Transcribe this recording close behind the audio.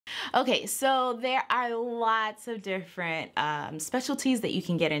Okay, so there are lots of different specialties that you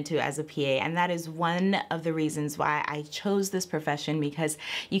can get into as a PA, and that is one of the reasons why I chose this profession, because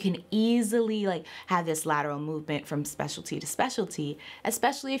you can easily like have this lateral movement from specialty to specialty,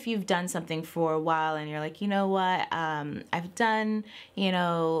 especially if you've done something for a while and you're like, you know what, I've done,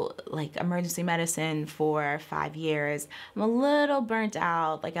 like emergency medicine for 5 years. I'm a little burnt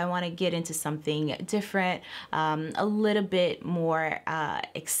out. Like I want to get into something different, a little bit more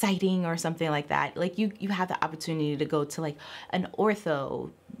exciting or something like that. Like you have the opportunity to go to like an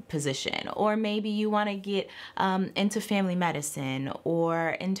ortho position, or maybe you want to get into family medicine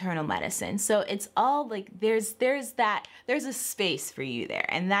or internal medicine. So it's all like there's a space for you there,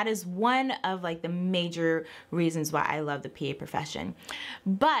 and that is one of like the major reasons why I love the PA profession.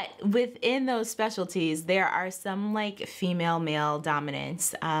 But within those specialties, there are some like female male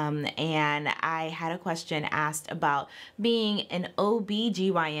dominance, and I had a question asked about being an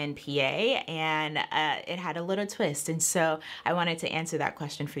OBGYN PA, and it had a little twist, and so I wanted to answer that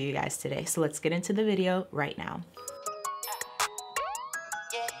question for you guys today. So let's get into the video right now.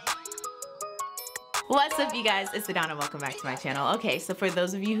 What's up, you guys? It's Adanna. Welcome back to my channel. Okay, so for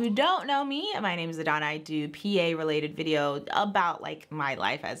those of you who don't know me, my name is Adanna. I do PA related video about like my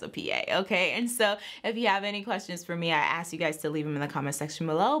life as a PA, okay? And so if you have any questions for me, I ask you guys to leave them in the comment section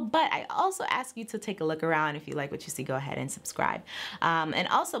below, but I also ask you to take a look around. If you like what you see, go ahead and subscribe. And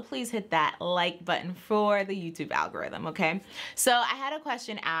also please hit that like button for the YouTube algorithm, okay? So I had a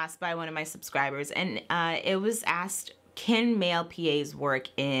question asked by one of my subscribers, and it was asked, can male PAs work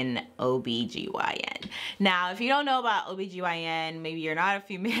in OBGYN? Now, if you don't know about OBGYN, maybe you're not a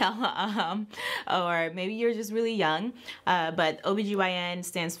female, or maybe you're just really young, but OBGYN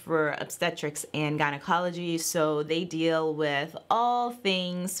stands for obstetrics and gynecology, so they deal with all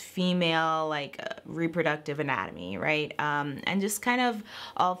things female, like reproductive anatomy, right? And just kind of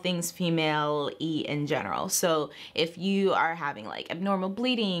all things female-y in general. So if you are having like abnormal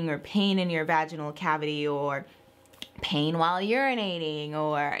bleeding or pain in your vaginal cavity, or pain while urinating,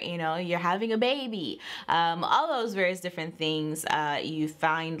 or you're having a baby, all those various different things, you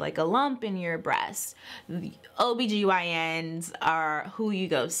find like a lump in your breast, OBGYNs are who you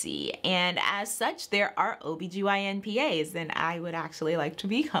go see. And as such, there are OBGYN PAs, and I would actually like to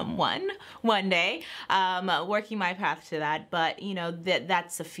become one day, working my path to that. But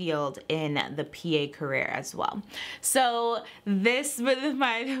that's a field in the PA career as well. So this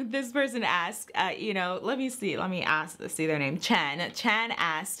person asked, let me see their name, Chen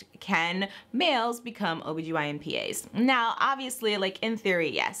asked, can males become OBGYN PAs? Now, obviously, like in theory,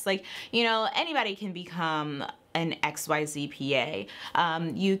 yes. Like, anybody can become an XYZ PA.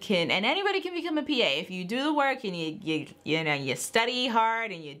 You can, and anybody can become a PA if you do the work and you study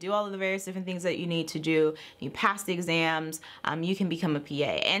hard and you do all of the various different things that you need to do. You pass the exams. You can become a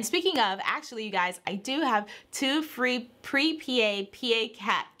PA. And speaking of, actually, you guys, I do have 2 free pre-PA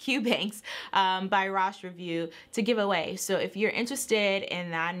PA Q banks by Rosh Review to give away. So if you're interested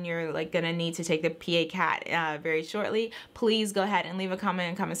in that and you're like gonna need to take the PA CAT very shortly, please go ahead and leave a comment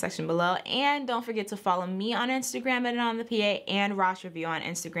in the comment section below. And don't forget to follow me on Instagram at AdannaThePA, and Rosh Review on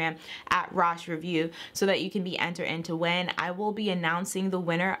Instagram at Rosh Review, so that you can be entered into when I will be announcing the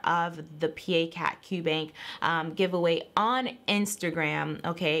winner of the PA CAT Q Bank giveaway on Instagram.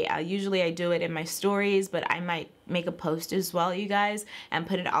 Okay, usually I do it in my stories, but I might make a post as well, you guys, and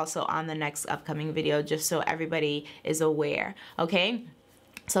put it also on the next upcoming video, just so everybody is aware. Okay,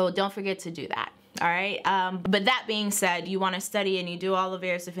 so don't forget to do that. All right, but that being said, you want to study and you do all the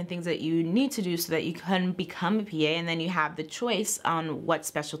various different things that you need to do so that you can become a PA, and then you have the choice on what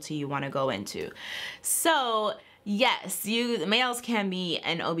specialty you want to go into. So yes, males can be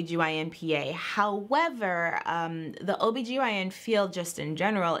an OBGYN PA. However, the OBGYN field just in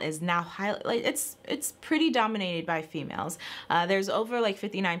general is now highly, like, it's pretty dominated by females. There's over like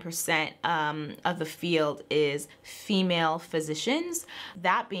 59% of the field is female physicians.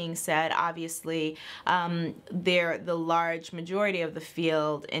 That being said, obviously, the large majority of the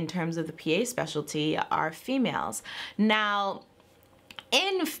field in terms of the PA specialty are females. Now,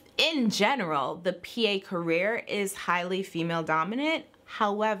 in general, the PA career is highly female dominant.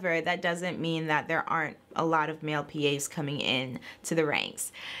 However, that doesn't mean that there aren't a lot of male PAs coming in to the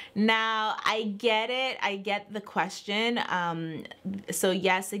ranks. Now, I get it. I get the question. So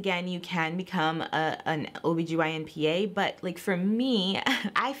yes, again, you can become an OBGYN PA, but like for me,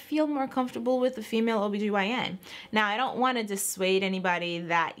 I feel more comfortable with the female OBGYN. Now, I don't want to dissuade anybody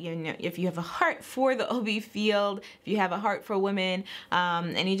that, if you have a heart for the OB field, if you have a heart for women,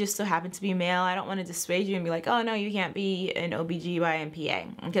 and you just so happen to be male, I don't want to dissuade you and be like, oh no, you can't be an OBGYN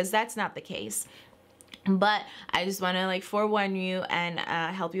PA, because that's not the case. But I just want to like forewarn you and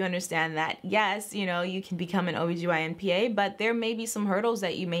help you understand that yes, you know, you can become an OBGYN PA, but there may be some hurdles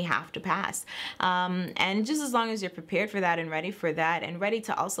that you may have to pass. And just as long as you're prepared for that and ready for that and ready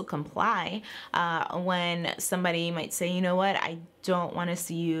to also comply when somebody might say, you know what, I don't want to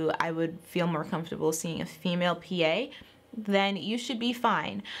see you, I would feel more comfortable seeing a female PA, then you should be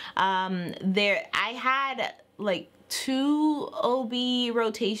fine. I had like 2 OB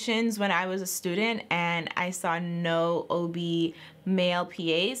rotations when I was a student, and I saw no OB male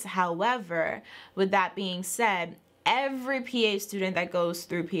PAs. However, with that being said, every PA student that goes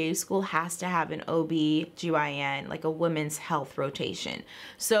through PA school has to have an OB/GYN, like a women's health rotation.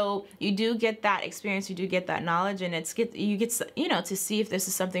 So you do get that experience, you do get that knowledge, and you get you know, to see if this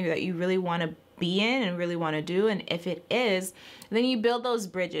is something that you really want to be in and really want to do. And if it is, then you build those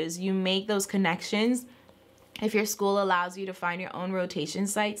bridges, you make those connections. If your school allows you to find your own rotation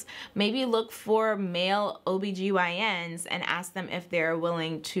sites, maybe look for male OBGYNs and ask them if they're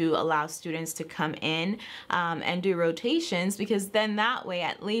willing to allow students to come in and do rotations, because then that way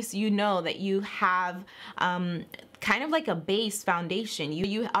at least you know that you have kind of like a base foundation.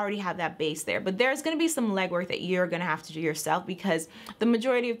 You already have that base there, but there's going to be some legwork that you're going to have to do yourself, because the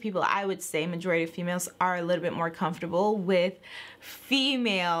majority of people, I would say majority of females, are a little bit more comfortable with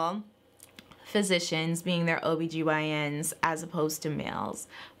female physicians being their OBGYNs as opposed to males.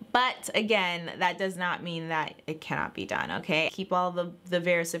 But again, that does not mean that it cannot be done, okay? Keep all the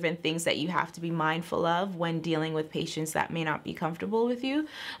various different things that you have to be mindful of when dealing with patients that may not be comfortable with you,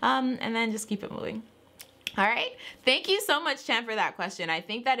 and then just keep it moving. All right, thank you so much, Chan, for that question. I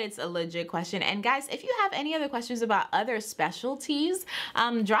think that it's a legit question. And guys, if you have any other questions about other specialties,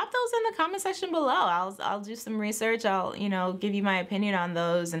 drop those in the comment section below. I'll do some research. I'll, you know, give you my opinion on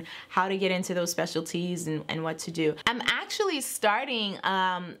those and how to get into those specialties and what to do. I'm actually starting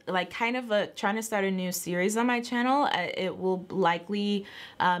like kind of trying to start a new series on my channel. It will likely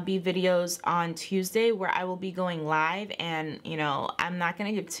be videos on Tuesday where I will be going live, and you know, I'm not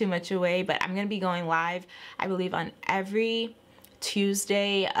gonna give too much away, but I'm gonna be going live, I believe, on every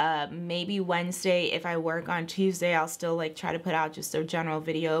Tuesday, maybe Wednesday. If I work on Tuesday, I'll still like try to put out just a general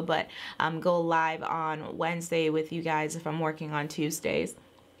video, but go live on Wednesday with you guys if I'm working on Tuesdays,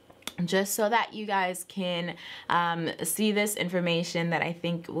 just so that you guys can see this information that I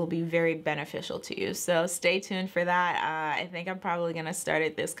think will be very beneficial to you. So stay tuned for that. I think I'm probably gonna start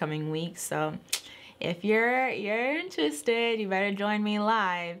it this coming week, so if you're interested, you better join me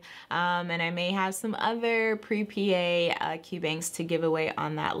live. And I may have some other pre-PA Q banks to give away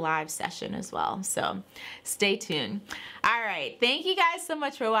on that live session as well. So stay tuned. All right, thank you guys so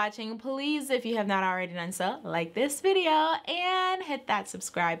much for watching. Please, if you have not already done so, like this video and hit that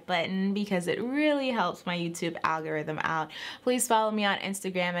subscribe button, because it really helps my YouTube algorithm out. Please follow me on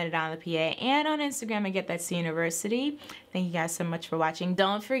Instagram at AdannaThePA and on Instagram at GetThatC University. Thank you guys so much for watching.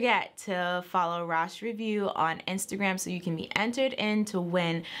 Don't forget to follow Rosh Review on Instagram so you can be entered in to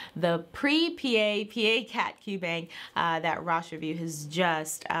win the pre-PA Cat Q Bank that Rosh Review has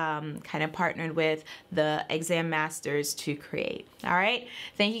just kind of partnered with the Exam Masters to create. All right,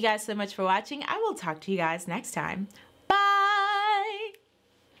 thank you guys so much for watching. I will talk to you guys next time.